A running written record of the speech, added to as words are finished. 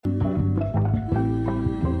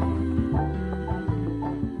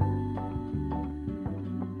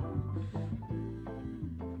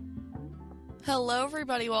Hello,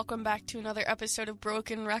 everybody. Welcome back to another episode of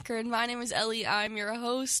Broken Record. My name is Ellie. I'm your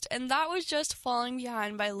host, and that was just Falling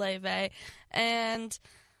Behind by laufey. And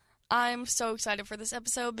I'm so excited for this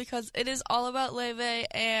episode because it is all about laufey,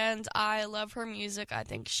 and I love her music. I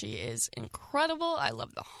think she is incredible. I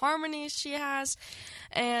love the harmonies she has,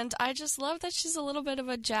 and I just love that she's a little bit of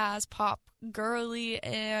a jazz pop girly,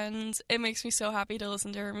 and it makes me so happy to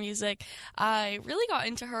listen to her music. I really got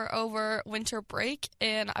into her over winter break,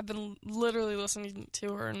 and I've been literally listening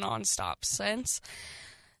to her nonstop since,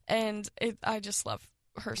 and I just love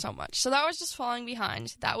her so much. So that was just Falling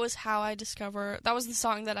Behind. That was the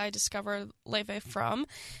song that I discovered laufey from.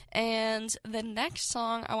 And the next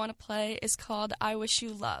song I want to play is called I Wish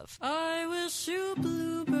You Love. I wish you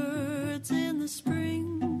bluebirds in the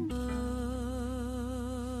spring.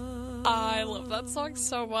 I love that song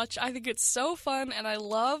so much. I think it's so fun, and I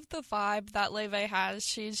love the vibe that laufey has.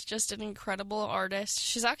 She's just an incredible artist.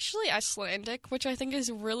 She's actually Icelandic, which I think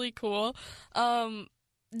is really cool.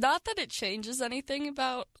 Not that it changes anything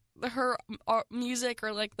about her music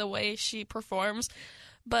or, like, the way she performs,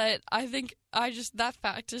 but I think that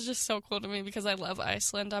fact is just so cool to me because I love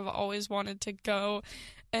Iceland. I've always wanted to go,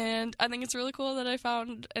 and I think it's really cool that I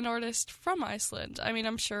found an artist from Iceland. I mean,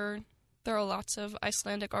 I'm sure there are lots of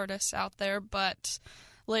Icelandic artists out there, but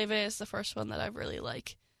laufey is the first one that I've really,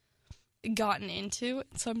 gotten into,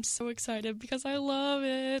 so I'm so excited because I love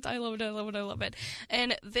it. I love it.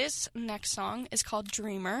 And this next song is called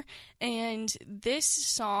Dreamer, and this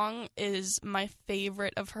song is my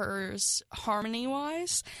favorite of hers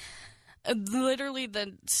harmony-wise. Literally,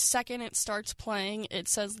 the second it starts playing, it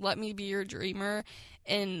says, "Let me be your dreamer,"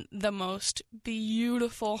 in the most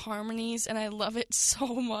beautiful harmonies, and I love it so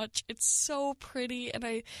much. It's so pretty,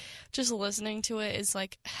 and just listening to it is,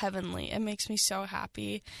 heavenly. It makes me so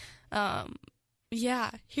happy.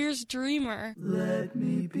 Here's Dreamer. Let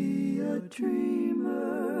me be a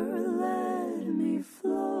dreamer, let me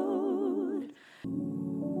float.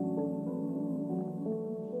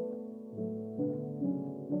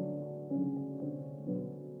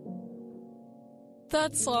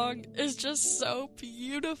 That song is just so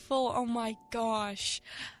beautiful. Oh my gosh.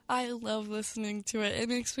 I love listening to it. It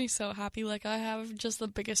makes me so happy. I have just the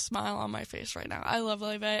biggest smile on my face right now. I love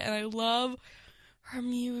laufey, and I love her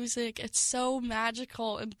music. It's so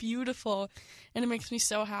magical and beautiful, and it makes me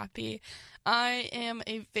so happy. I am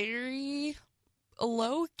a very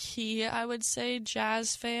low-key, I would say,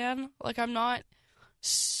 jazz fan. I'm not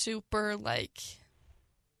super,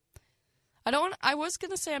 I was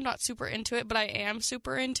gonna say I'm not super into it, but I am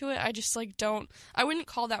super into it. I just, I wouldn't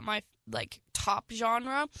call that my, top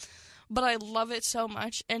genre, but I love it so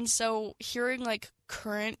much, and so hearing,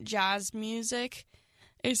 current jazz music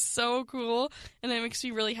is so cool, and it makes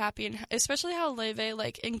me really happy, and especially how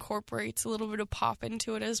laufey, incorporates a little bit of pop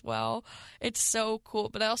into it as well. It's so cool,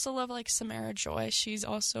 but I also love, Samara Joy. She's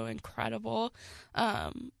also incredible.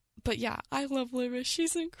 But yeah, I love laufey.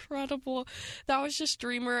 She's incredible. That was just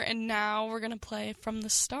Dreamer, and now we're gonna play From the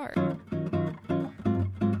Start.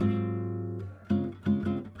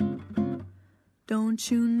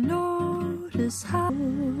 Don't you notice how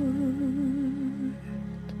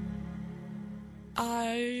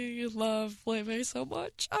I love laufey so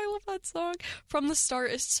much. I love that song. From the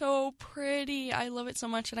Start is so pretty. I love it so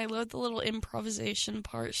much, and I love the little improvisation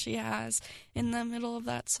part she has in the middle of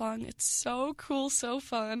that song. It's so cool, so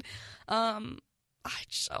fun. Oh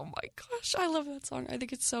my gosh, I love that song. I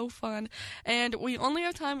think it's so fun. And we only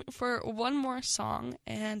have time for one more song,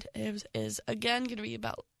 and it is again gonna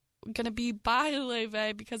be by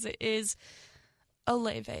laufey because it is a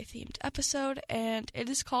laufey themed episode, and it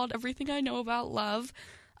is called Everything I Know About Love.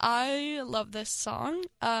 I love this song.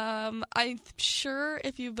 I'm sure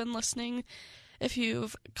if you've been listening, if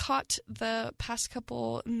you've caught the past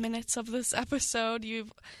couple minutes of this episode,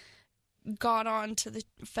 you've got on to the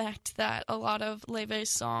fact that a lot of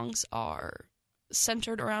laufey's songs are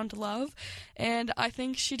centered around love, and I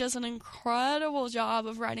think she does an incredible job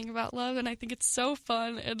of writing about love, and I think it's so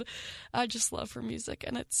fun, and I just love her music,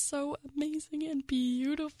 and it's so amazing and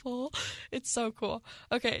beautiful. It's so cool.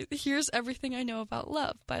 Okay, here's Everything I Know About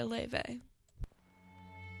Love by laufey.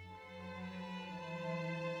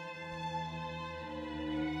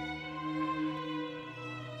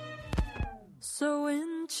 so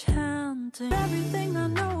enchanting? Everything I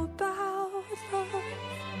know about love.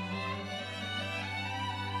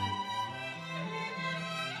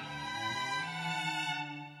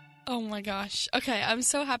 Oh my gosh. Okay, I'm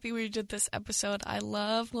so happy we did this episode. I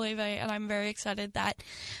love laufey, and I'm very excited that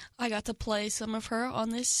I got to play some of her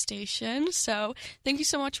on this station. So thank you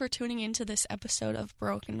so much for tuning into this episode of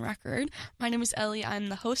Broken Record. My name is Ellie. I'm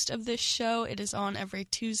the host of this show. It is on every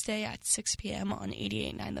Tuesday at 6 p.m. on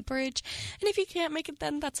 88.9 The Bridge. And if you can't make it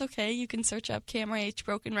then, that's okay. You can search up Camera H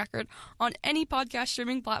Broken Record on any podcast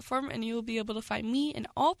streaming platform, and you will be able to find me in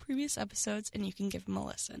all previous episodes, and you can give them a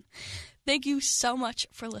listen. Thank you so much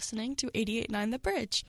for listening to 88.9 The Bridge.